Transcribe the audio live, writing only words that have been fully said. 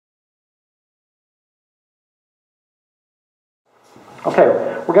Okay,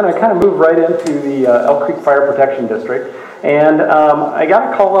 we're going to kind of move right into the Elk Creek Fire Protection District. And I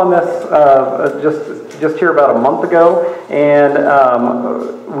got a call on this just here about a month ago, and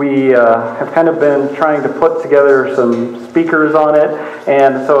we have kind of been trying to put together some speakers on it.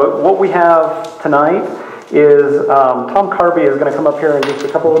 And so what we have tonight is Tom Carby is going to come up here in just a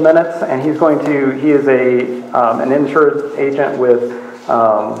couple of minutes, and he is an insurance agent with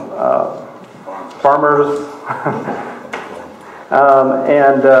Farmers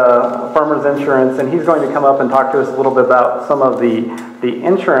Farmers Insurance, and he's going to come up and talk to us a little bit about some of the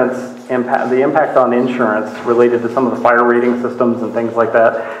insurance impact, the impact on insurance related to some of the fire rating systems and things like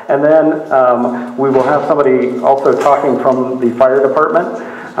that. And then we will have somebody also talking from the fire department.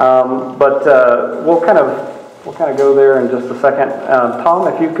 But we'll kind of go there in just a second.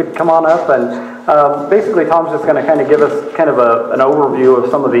 Tom, if you could come on up, and basically Tom's just going to kind of give us kind of an overview of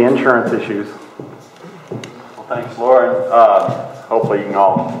some of the insurance issues. Thanks, Lauren. Hopefully you can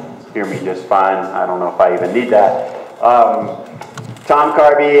all hear me just fine. I don't know if I even need that. Tom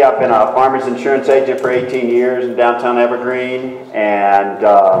Carby, I've been a farmer's insurance agent for 18 years in downtown Evergreen, and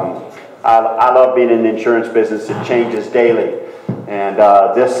I love being in the insurance business. It changes daily. And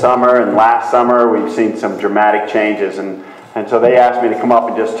this summer and last summer, we've seen some dramatic changes, and so they asked me to come up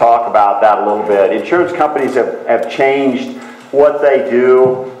and just talk about that a little bit. Insurance companies have changed what they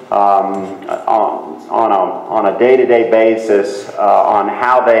do on a day-to-day basis, on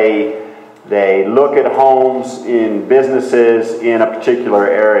how they look at homes in businesses in a particular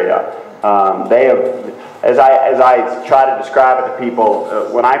area. They have, as I try to describe it to people,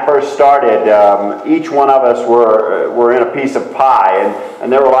 when I first started, each one of us were in a piece of pie,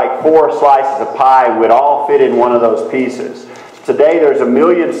 and there were like 4 slices of pie would all fit in one of those pieces. Today there's 1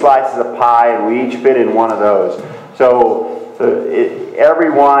 million slices of pie, and we each fit in one of those. So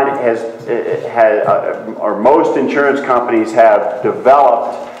everyone or most insurance companies have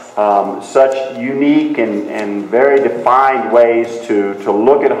developed such unique and very defined ways to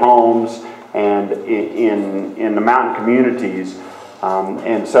look at homes and in the mountain communities.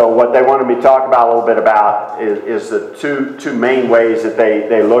 And so what they wanted me to talk about a little bit about is the two main ways that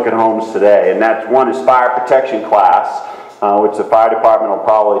they look at homes today. And that's, one is fire protection class, which the fire department will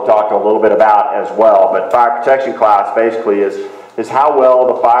probably talk a little bit about as well. But fire protection class basically is how well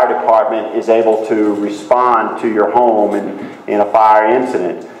the fire department is able to respond to your home in a fire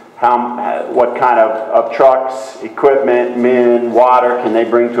incident. What kind of trucks, equipment, men, water can they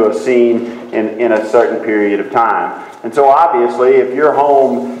bring to a scene in a certain period of time. And so obviously if your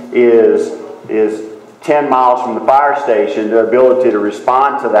home is 10 miles from the fire station, the ability to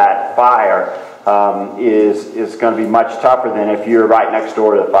respond to that fire is going to be much tougher than if you're right next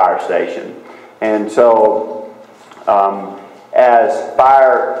door to the fire station. And so as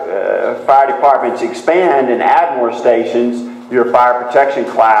fire departments expand and add more stations, your fire protection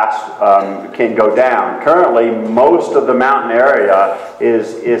class can go down. Currently, most of the mountain area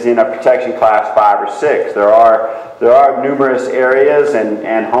is in a protection class 5 or 6. There are numerous areas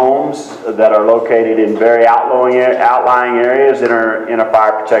and homes that are located in very outlying areas that are in a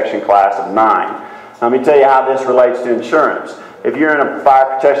fire protection class of 9. Let me tell you how this relates to insurance. If you're in a fire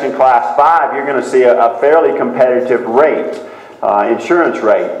protection class 5, you're going to see a fairly competitive rate, insurance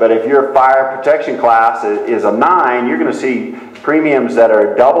rate. But if your fire protection class is a 9, you're going to see premiums that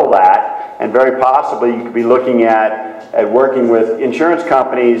are double that, and very possibly you could be looking at working with insurance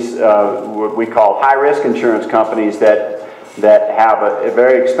companies, what we call high-risk insurance companies that have a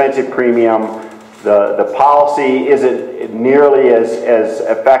very expensive premium. The policy isn't nearly as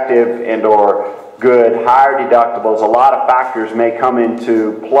effective and or good, higher deductibles. A lot of factors may come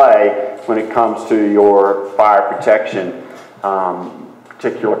into play when it comes to your fire protection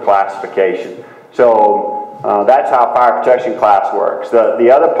particular classification. So that's how fire protection class works. The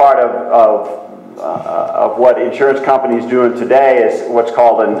other part of what insurance companies doing today is what's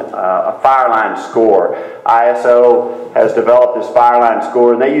called a fire line score. ISO has developed this fire line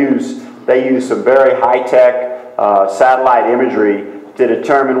score, and they use some very high-tech satellite imagery to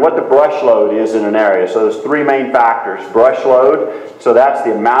determine what the brush load is in an area. So there's 3 main factors. Brush load, so that's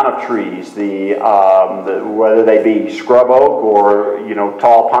the amount of trees, whether they be scrub oak or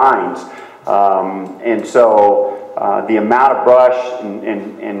tall pines. And so the amount of brush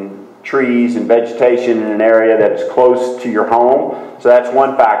and trees and vegetation in an area that is close to your home. So that's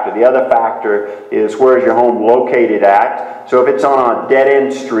one factor. The other factor is where is your home located at. So if it's on a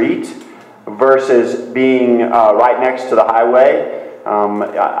dead-end street versus being right next to the highway,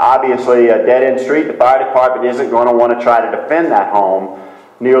 obviously a dead-end street, the fire department isn't going to want to try to defend that home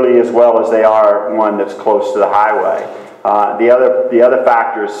nearly as well as they are one that's close to the highway. The other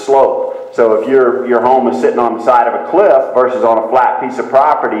factor is slope. So if your home is sitting on the side of a cliff versus on a flat piece of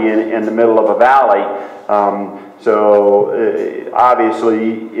property in the middle of a valley,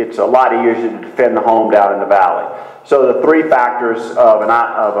 obviously it's a lot easier to defend the home down in the valley. So the three factors of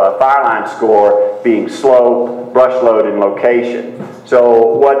a fire line score being slope, brush load, and location.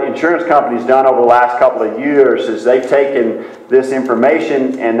 So what insurance companies done over the last couple of years is they've taken this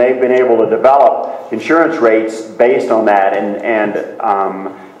information and they've been able to develop insurance rates based on that, and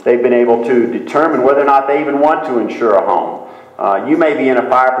they've been able to determine whether or not they even want to insure a home. You may be in a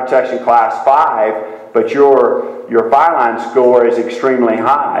fire protection class 5, but your fire line score is extremely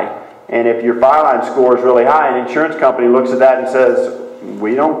high. And if your fire line score is really high, an insurance company looks at that and says,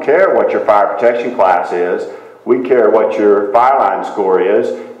 we don't care what your fire protection class is, we care what your fire line score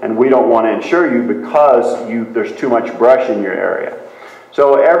is, and we don't want to insure you because there's too much brush in your area.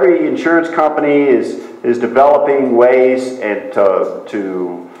 So every insurance company is developing ways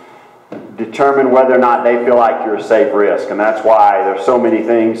to determine whether or not they feel like you're a safe risk. And that's why there's so many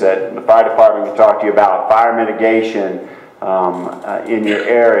things that the fire department can talk to you about: fire mitigation in your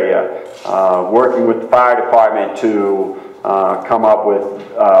area, working with the fire department to come up with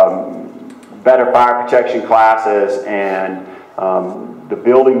better fire protection classes, and the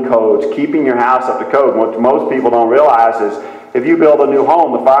building codes, keeping your house up to code. What most people don't realize is if you build a new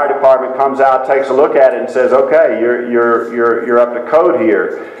home, the fire department comes out, takes a look at it, and says, okay, you're up to code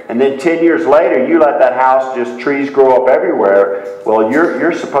here. And then 10 years later, you let that house, just trees grow up everywhere. Well,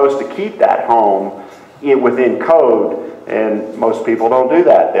 you're supposed to keep that home within code, and most people don't do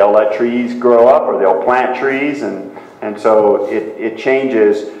that. They'll let trees grow up, or they'll plant trees, and so it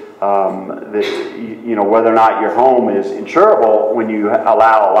changes whether or not your home is insurable when you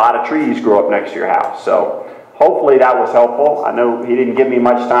allow a lot of trees grow up next to your house. So hopefully that was helpful. I know he didn't give me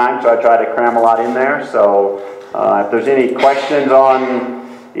much time, so I tried to cram a lot in there. So if there's any questions on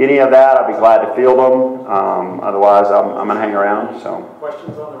any of that, I'll be glad to field them. Otherwise, I'm going to hang around. So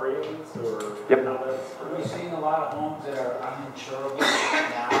questions on the ratings or yep. comments? Are we seeing a lot of homes that are uninsurable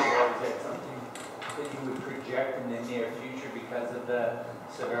now, or is that something that you would project in the near future because of the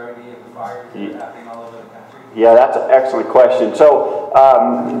severity of the fires that are happening all over the country? Yeah, that's an excellent question. So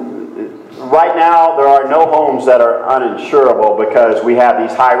right now there are no homes that are uninsurable because we have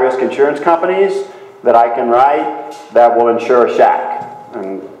these high-risk insurance companies that I can write that will insure a shack.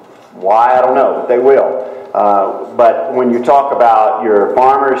 And why, I don't know, but they will. But when you talk about your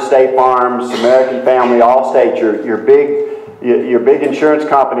Farmers, State Farms, American Family, Allstate, your big insurance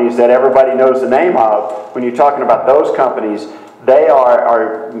companies that everybody knows the name of, when you're talking about those companies, they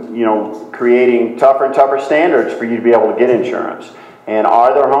are creating tougher and tougher standards for you to be able to get insurance. And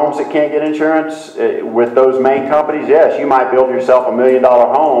are there homes that can't get insurance with those main companies? Yes, you might build yourself $1 million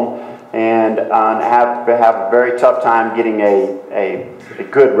home and have a very tough time getting a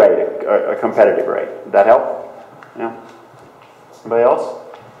good rate, a competitive rate. Did that help? Yeah. Anybody else?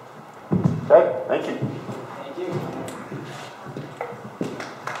 Okay, thank you. Thank you.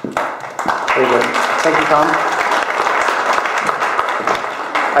 Very good. Thank you, Tom.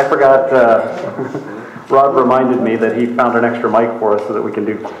 I forgot, Rod reminded me that he found an extra mic for us so that we can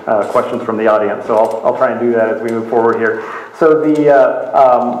do questions from the audience. So I'll try and do that as we move forward here. So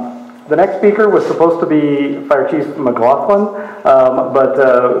the next speaker was supposed to be Fire Chief McLaughlin, but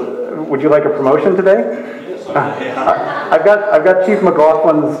would you like a promotion today? Yes, I've got Chief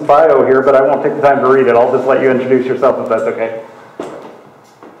McLaughlin's bio here, but I won't take the time to read it. I'll just let you introduce yourself if that's okay.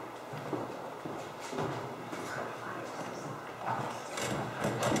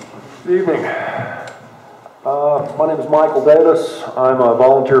 Good evening. My name is Michael Davis. I'm a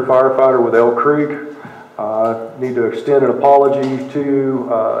volunteer firefighter with Elk Creek. I need to extend an apology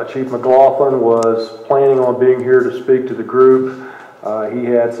to Chief McLaughlin. Was planning on being here to speak to the group. He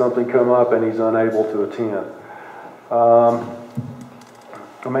had something come up and he's unable to attend.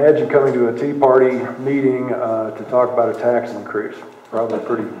 Imagine coming to a Tea Party meeting to talk about a tax increase. Probably a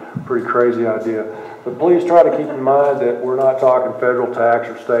pretty crazy idea. But please try to keep in mind that we're not talking federal tax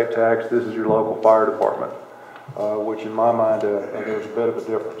or state tax. This is your local fire department, which in my mind there's a bit of a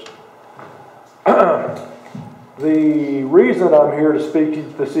difference. The reason I'm here to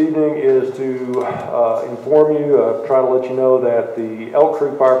speak this evening is to inform you, try to let you know that the Elk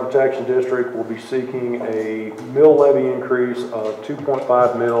Creek Fire Protection District will be seeking a mill levy increase of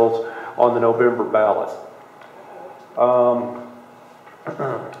 2.5 mills on the November ballot.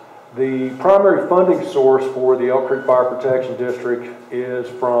 The primary funding source for the Elk Creek Fire Protection District is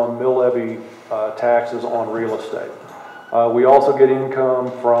from mill levy taxes on real estate. We also get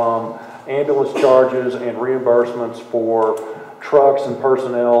income from ambulance charges and reimbursements for trucks and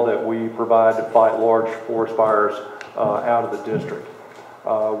personnel that we provide to fight large forest fires out of the district.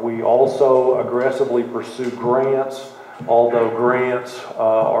 We also aggressively pursue grants, although grants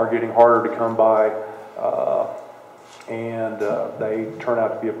are getting harder to come by, and they turn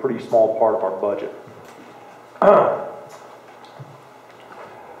out to be a pretty small part of our budget.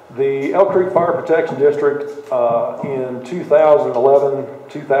 The Elk Creek Fire Protection District in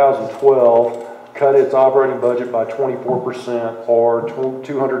 2011-2012 cut its operating budget by 24%, or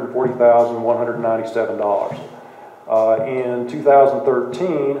 $240,197. In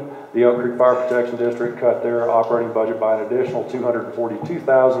 2013, the Elk Creek Fire Protection District cut their operating budget by an additional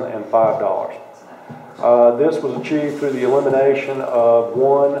 $242,005. This was achieved through the elimination of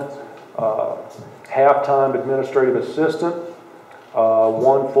one half-time administrative assistant,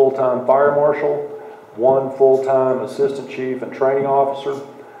 one full-time fire marshal, one full-time assistant chief and training officer,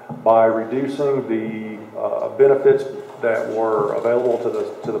 by reducing the benefits that were available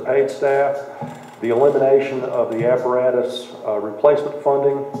to the paid staff, the elimination of the apparatus replacement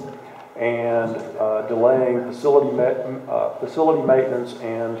funding, and delaying facility maintenance,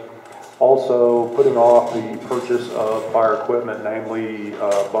 and also putting off the purchase of fire equipment, namely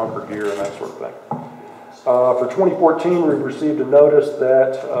bunker gear and that sort of thing. For 2014, we received a notice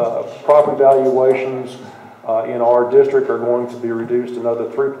that property valuations in our district are going to be reduced another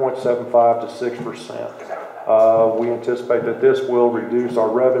 3.75 to 6%. We anticipate that this will reduce our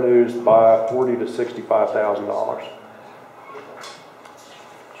revenues by $40,000 to $65,000.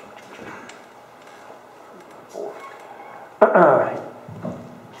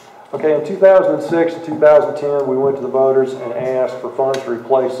 Okay, in 2006 and 2010, we went to the voters and asked for funds to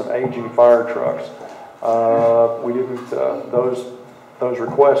replace some aging fire trucks. We didn't, those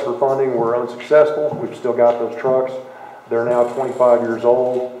requests for funding were unsuccessful. We've still got those trucks. They're now 25 years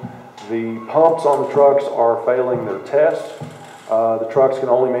old. The pumps on the trucks are failing their test. The trucks can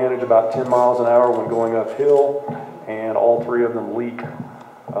only manage about 10 miles an hour when going uphill, and all three of them leak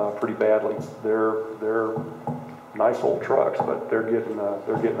pretty badly. They're nice old trucks, but they're getting up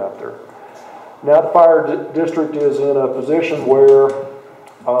there. Now the fire district is in a position where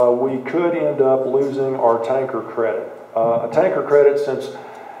we could end up losing our tanker credit. A tanker credit, since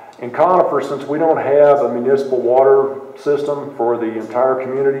in Conifer, since we don't have a municipal water system for the entire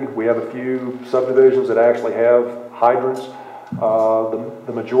community, we have a few subdivisions that actually have hydrants.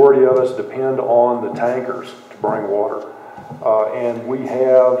 The majority of us depend on the tankers to bring water. And we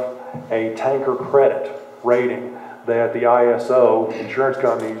have a tanker credit rating that the ISO insurance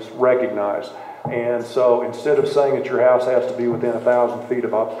companies recognize. And so instead of saying that your house has to be within 1,000 feet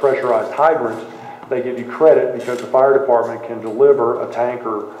of a pressurized hydrant, they give you credit because the fire department can deliver a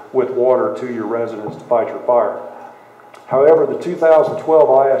tanker with water to your residence to fight your fire. However, the 2012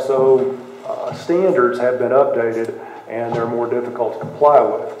 ISO standards have been updated and they're more difficult to comply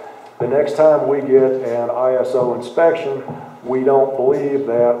with. The next time we get an ISO inspection, we don't believe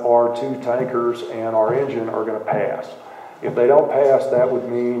that our two tankers and our engine are going to pass. If they don't pass, that would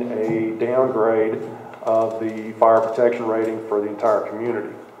mean a downgrade of the fire protection rating for the entire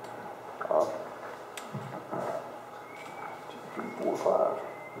community. 2, 3, 4, 5. I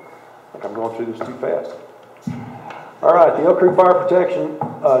think I'm going through this too fast. All right, the Elk Creek Fire Protection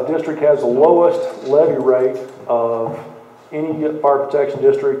District has the lowest levy rate of any fire protection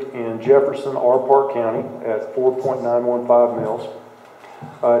district in Jefferson or Park County at 4.915 mils.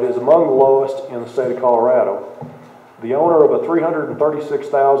 It is among the lowest in the state of Colorado. The owner of a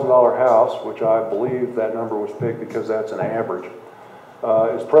 $336,000 house, which I believe that number was picked because that's an average,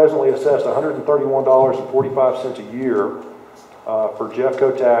 is presently assessed $131.45 a year for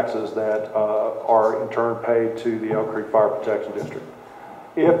Jeffco taxes that are in turn paid to the Elk Creek Fire Protection District.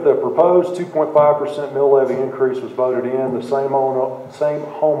 If the proposed 2.5% mill levy increase was voted in, the same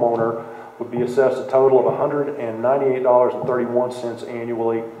homeowner would be assessed a total of $198.31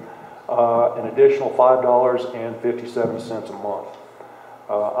 annually, an additional $5.57 a month.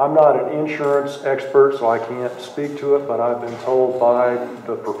 I'm not an insurance expert, so I can't speak to it, but I've been told by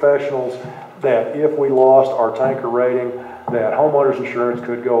the professionals that if we lost our tanker rating, that homeowners insurance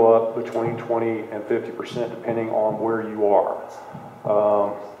could go up between 20 and 50% depending on where you are.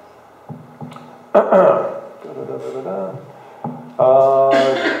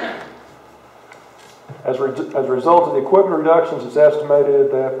 As a result of the equipment reductions, it's estimated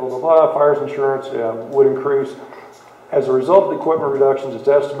that fires insurance would increase. As a result of the equipment reductions, it's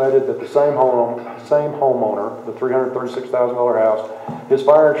estimated that the same homeowner, the $336,000 house, his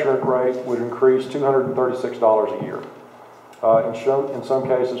fire insurance rate would increase $236 a year. In some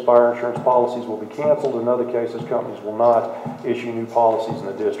cases, fire insurance policies will be canceled. In other cases, companies will not issue new policies in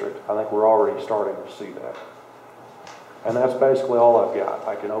the district. I think we're already starting to see that. And that's basically all I've got.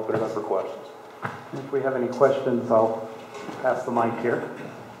 I can open it up for questions. If we have any questions, I'll pass the mic here.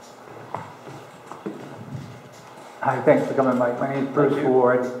 Hi, thanks for coming, Mike. My name is Bruce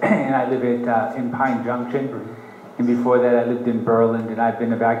Ward, and I live in Pine Junction. And before that, I lived in Berlin, and I've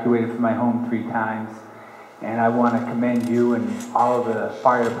been evacuated from my home 3 times. And I want to commend you and all of the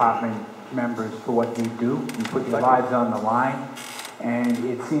fire department members for what you do. You put your lives on the line. And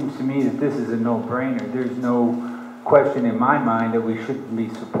it seems to me that this is a no-brainer. There's no question in my mind that we shouldn't be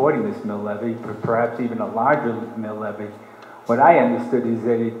supporting this mill levy, perhaps even a larger mill levy. What I understood is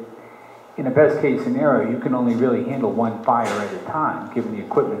that in a best-case scenario, you can only really handle 1 fire at a time, given the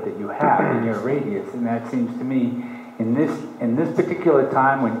equipment that you have in your radius. And that seems to me, in this particular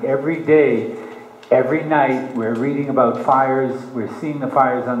time, when every day, every night, we're reading about fires, we're seeing the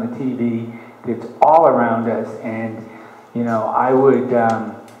fires on the TV, it's all around us, and you know, I would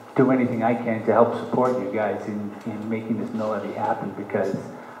do anything I can to help support you guys in making this mill levy happen, because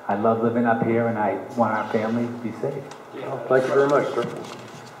I love living up here and I want our family to be safe. Well, thank you very much, sir.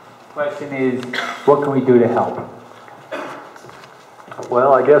 Question is, what can we do to help?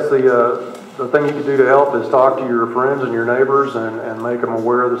 Well, I guess the thing you can do to help is talk to your friends and your neighbors and make them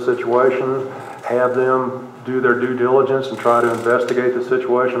aware of the situation, have them do their due diligence and try to investigate the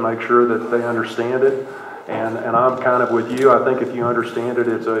situation, make sure that they understand it. And I'm kind of with you. I think if you understand it,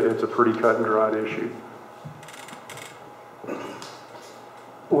 it's a pretty cut and dried issue.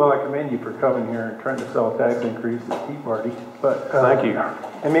 Well, I commend you for coming here and trying to sell a tax increase to the Tea Party. But thank you.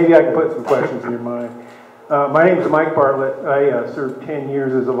 And maybe I can put some questions in your mind. My name is Mike Bartlett. I served 10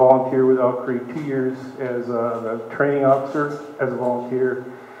 years as a volunteer with Elk Creek, 2 years as a training officer as a volunteer.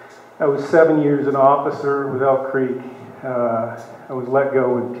 I was 7 years an officer with Elk Creek. I was let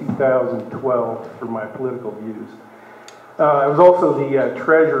go in 2012 for my political views. I was also the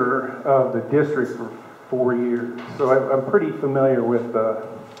treasurer of the district for 4 years, so I'm pretty familiar with the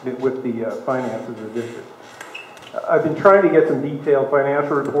finances of the district. I've been trying to get some detailed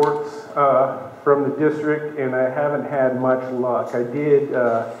financial reports from the district, and I haven't had much luck. I did,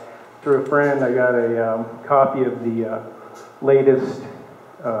 through a friend, I got a copy of the latest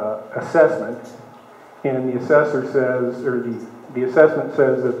assessment, and the assessor says, or the assessment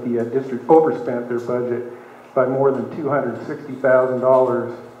says that the district overspent their budget by more than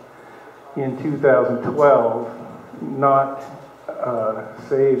 $260,000 in 2012, not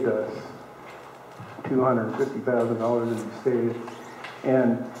saved us $250,000 as you stated.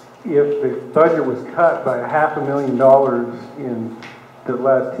 And if the budget was cut by $500,000 in the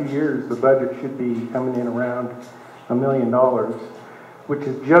last 2 years, the budget should be coming in around $1 million, which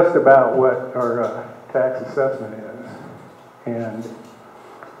is just about what our tax assessment is. And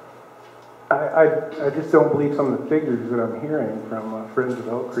I just don't believe some of the figures that I'm hearing from friends of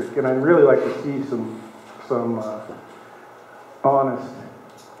Elk Creek, and I'd really like to see some honest,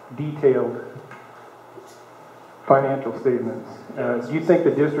 detailed financial statements. Do you think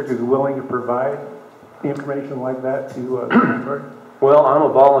the district is willing to provide information like that to the Well, I'm a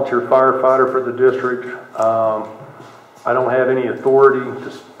volunteer firefighter for the district. I don't have any authority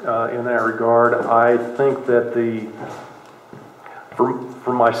in that regard. I think that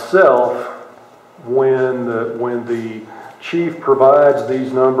for myself, when the chief provides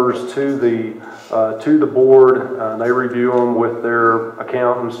these numbers to the board, they review them with their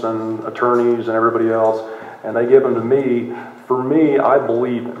accountants and attorneys and everybody else, and they give them to me. For me, I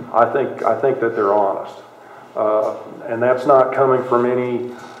believe them. I think that they're honest, and that's not coming from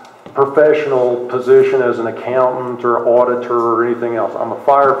any professional position as an accountant or auditor or anything else. I'm a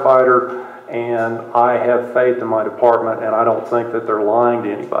firefighter, and I have faith in my department, and I don't think that they're lying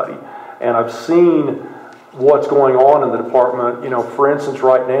to anybody. And I've seen what's going on in the department. You know, for instance,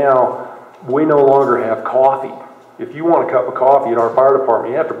 right now, we no longer have coffee. If you want a cup of coffee at our fire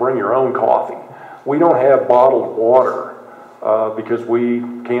department, you have to bring your own coffee. We don't have bottled water because we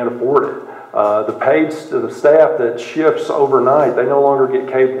can't afford it. The staff that shifts overnight, they no longer get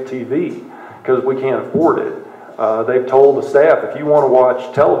cable TV because we can't afford it. They've told the staff, if you want to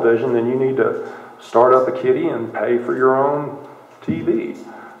watch television, then you need to start up a kitty and pay for your own TV.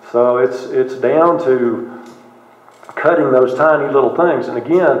 So it's down to cutting those tiny little things. And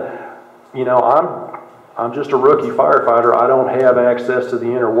again, you know, I'm just a rookie firefighter. I don't have access to the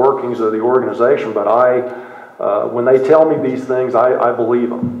inner workings of the organization, but when they tell me these things, I believe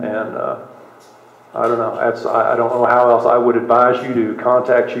them. And I don't know. I don't know how else I would advise you to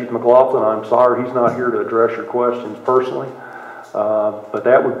contact Chief McLaughlin. I'm sorry he's not here to address your questions personally, but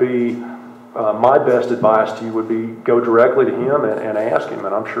that would be my best advice to you. Would be go directly to him and ask him,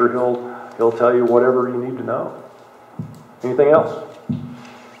 and I'm sure he'll tell you whatever you need to know. Anything else?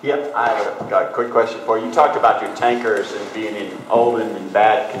 Yep, I have got a quick question for you. You talked about your tankers and being in old and in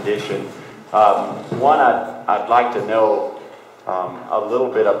bad condition. One, I'd like to know, a little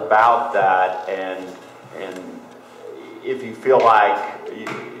bit about that, and if you feel like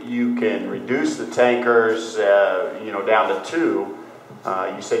you can reduce the tankers, you know, down to 2.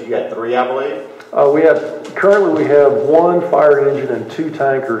 You said you had 3, I believe? Currently we have 1 fire engine and 2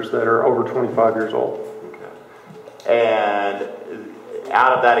 tankers that are over 25 years old. Okay. And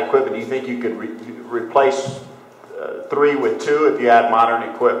out of that equipment, do you think you could replace 3 with 2 if you had modern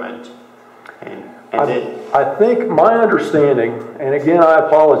equipment? I think my understanding, and again I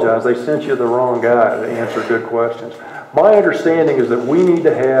apologize, they sent you the wrong guy to answer good questions. My understanding is that we need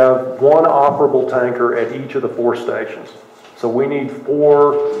to have 1 operable tanker at each of the 4 stations. So we need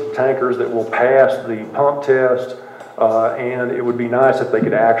 4 tankers that will pass the pump test, and it would be nice if they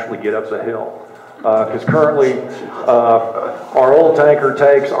could actually get up the hill. Because currently, our old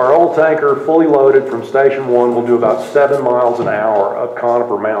tanker fully loaded from station 1 will do about 7 miles an hour up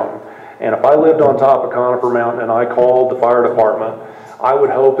Conifer Mountain. And if I lived on top of Conifer Mountain and I called the fire department, I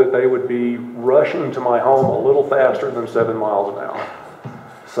would hope that they would be rushing to my home a little faster than 7 miles an hour.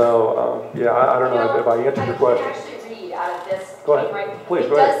 So, yeah, I don't know if I answered your question. I can actually read out of this. Go ahead. Right? Please, it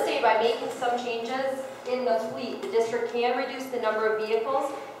go ahead. does say by making some changes in the fleet, the district can reduce the number of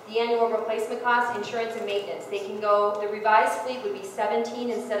vehicles, the annual replacement costs, insurance, and maintenance. They can go, the revised fleet would be 17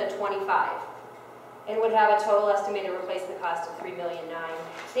 instead of 25. And would have a total estimated replacement cost of $3.9 million.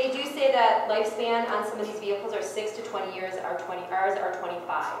 They do say that lifespan on some of these vehicles are 6 to 20 years. Ours are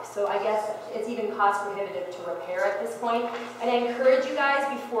 25. So I guess it's even cost prohibitive to repair at this point. And I encourage you guys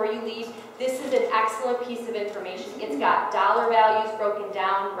before you leave, this is an excellent piece of information. It's got dollar values broken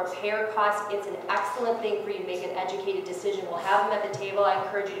down, repair costs. It's an excellent thing for you to make an educated decision. We'll have them at the table. I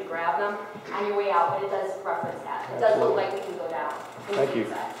encourage you to grab them on your way out, but it does reference that. It does look like we can go down. Thank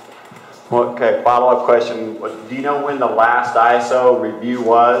you. Well, okay, follow-up question. Do you know when the last ISO review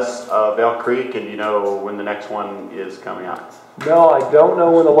was of Elk Creek, and do you know when the next one is coming out? No, I don't know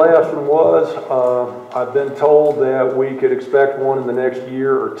when the last one was. I've been told that we could expect one in the next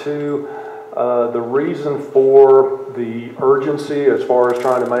year or 2. The reason for the urgency as far as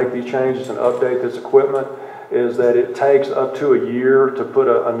trying to make these changes and update this equipment is that it takes up to a year to put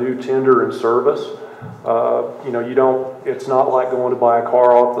a new tender in service. You know, it's not like going to buy a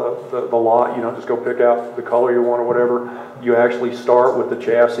car off the lot. You don't just go pick out the color you want or whatever. You actually start with the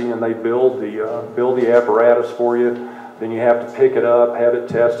chassis and they build the apparatus for you. Then you have to pick it up, have it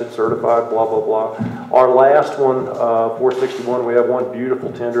tested, certified, blah, blah, blah. Our last one, 461, we have one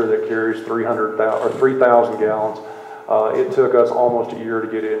beautiful tender that carries 3,000 gallons. It took us almost a year to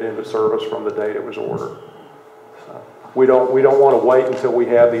get it into service from the date it was ordered. We don't want to wait until we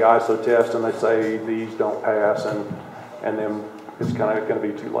have the ISO test and they say these don't pass, and then it's kind of going to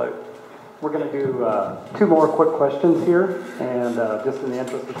be too late. We're going to do 2 more quick questions here, and just in the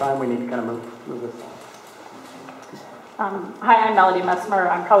interest of time, we need to kind of move this. Hi, I'm Melody Messmer.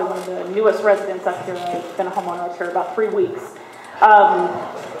 I'm probably one of the newest residents up here. I've been a homeowner up here about 3 weeks.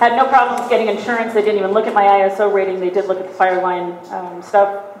 Had no problems getting insurance. They didn't even look at my ISO rating. They did look at the fire line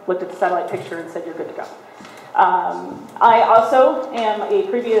stuff, looked at the satellite picture, and said, you're good to go. I also am a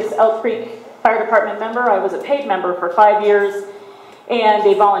previous Elk Creek Fire Department member. I was a paid member for 5 years and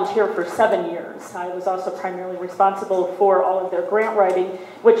a volunteer for 7 years. I was also primarily responsible for all of their grant writing,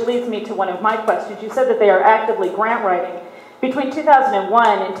 which leads me to one of my questions. You said that they are actively grant writing. Between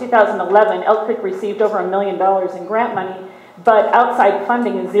 2001 and 2011, Elk Creek received over $1 million in grant money, but outside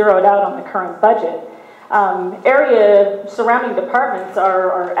funding is zeroed out on the current budget. Area surrounding departments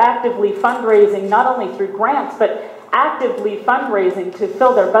are actively fundraising, not only through grants, but actively fundraising to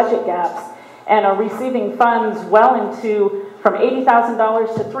fill their budget gaps, and are receiving funds well into from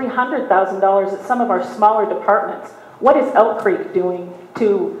 $80,000 to $300,000 at some of our smaller departments. What is Elk Creek doing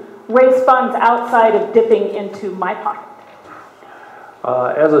to raise funds outside of dipping into my pocket?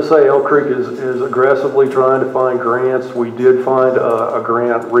 As I say, Elk Creek is aggressively trying to find grants. We did find a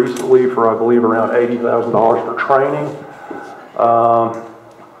grant recently for, I believe, around $80,000 for training.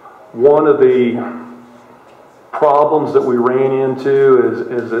 One of the problems that we ran into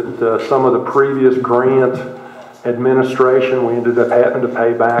is that some of the previous grant administration, we ended up having to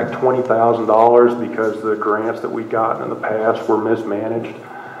pay back $20,000 because the grants that we'd gotten in the past were mismanaged.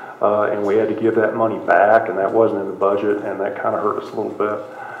 And we had to give that money back, and that wasn't in the budget, and that kind of hurt us a little bit.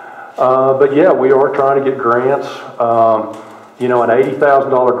 But yeah, we are trying to get grants. You know, an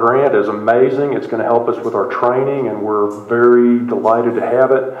 $80,000 grant is amazing. It's going to help us with our training, and we're very delighted to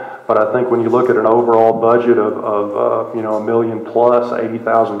have it. But I think when you look at an overall budget of you know, $1 million plus,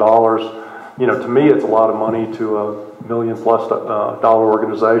 $80,000, you know, to me it's a lot of money. To a $1 million plus dollar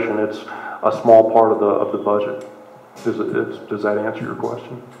organization, it's a small part of the budget. Does that answer your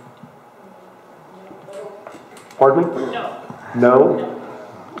question? Pardon me? No. No?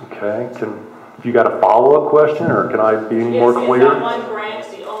 Okay. If you got a follow-up question, or can I be any more clear? Is that one grant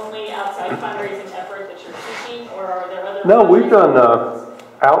the only outside fundraising effort that you're seeking, or are there other? No, we've done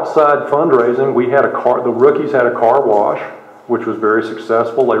outside fundraising. We had the rookies had a car wash, which was very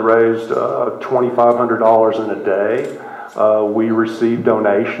successful. They raised $2,500 in a day. We received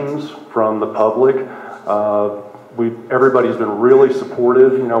donations from the public. Everybody's been really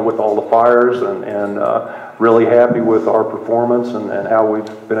supportive, with all the fires, and really happy with our performance and how we've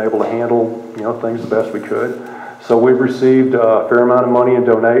been able to handle, things the best we could. So we've received a fair amount of money in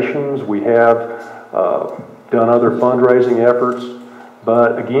donations. We have done other fundraising efforts,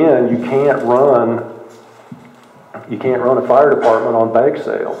 but again, you can't run a fire department on bake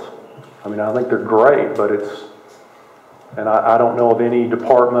sales. I mean, I think they're great, but and I don't know of any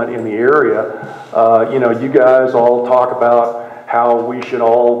department in the area. You guys all talk about how we should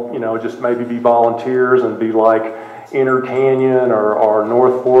all, just maybe be volunteers and be like Inner Canyon or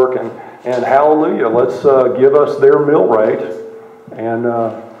North Fork, and hallelujah, let's give us their mill rate, and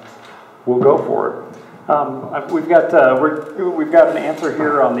we'll go for it. We've got an answer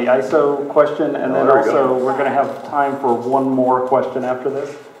here on the ISO question, and then also we're going to have time for one more question after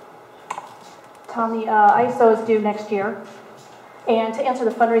this. Tom, the ISO is due next year. And to answer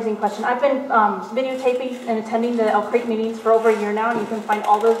the fundraising question, I've been videotaping and attending the Elk Creek meetings for over a year now, and you can find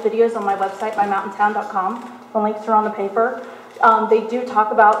all those videos on my website, mymountaintown.com. The links are on the paper. They do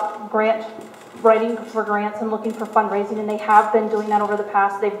talk about writing for grants and looking for fundraising, and they have been doing that over the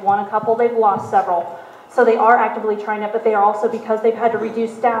past. They've won a couple, they've lost several. So they are actively trying it, but they are also, because they've had to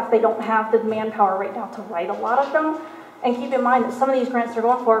reduce staff, they don't have the manpower right now to write a lot of them. And keep in mind that some of these grants they're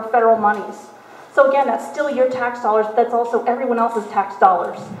going for are federal monies. So again, that's still your tax dollars, that's also everyone else's tax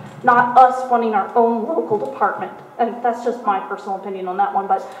dollars, not us funding our own local department. And that's just my personal opinion on that one,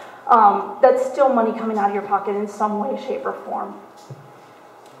 but that's still money coming out of your pocket in some way, shape, or form.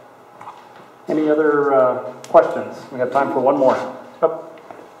 Any other questions? We have time for one more. Oh.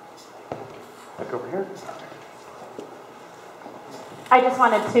 Back over here. I just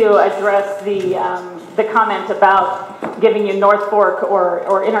wanted to address the comment about giving you North Fork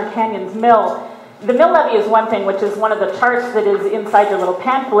or Inner Canyon's mill. The mill levy is one thing, which is one of the charts that is inside your little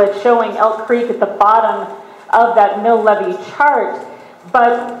pamphlet showing Elk Creek at the bottom of that mill levy chart,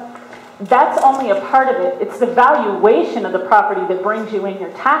 but that's only a part of it. It's the valuation of the property that brings you in your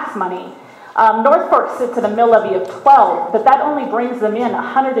tax money. North Fork sits at a mill levy of 12, but that only brings them in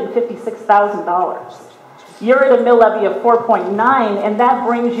 $156,000. You're at a mill levy of 4.9, and that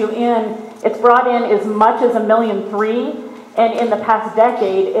brings you in, it's brought in as much as $1.3 million, and in the past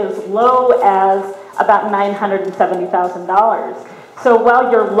decade as low as about $970,000. So while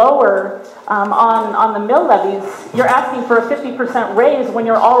you're lower on the mill levies, you're asking for a 50% raise when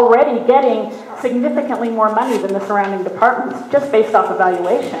you're already getting significantly more money than the surrounding departments, just based off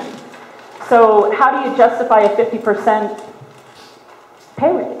evaluation. So how do you justify a 50%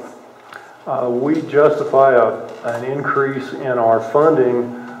 pay raise? We justify an increase in our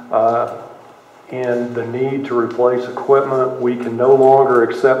funding and the need to replace equipment. We can no longer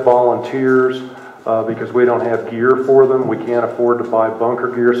accept volunteers because we don't have gear for them. We can't afford to buy bunker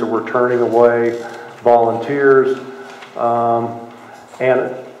gear, so we're turning away volunteers.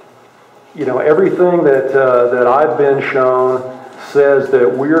 And everything that I've been shown says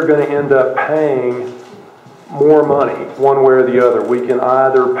that we're going to end up paying more money one way or the other. We can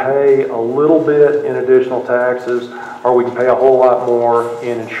either pay a little bit in additional taxes, or we can pay a whole lot more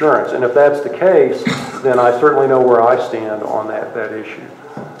in insurance. And if that's the case, then I certainly know where I stand on that issue.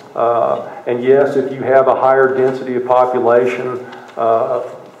 And yes, if you have a higher density of population,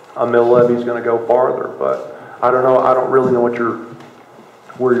 a mill levy is going to go farther. But I don't know. I don't really know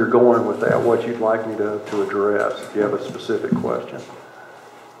where you're going with that. What you'd like me to address? If you have a specific question.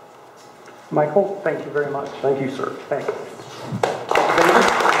 Michael, thank you very much. Thank you, sir. Thanks.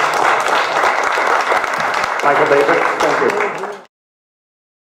 Michael Davis, thank you.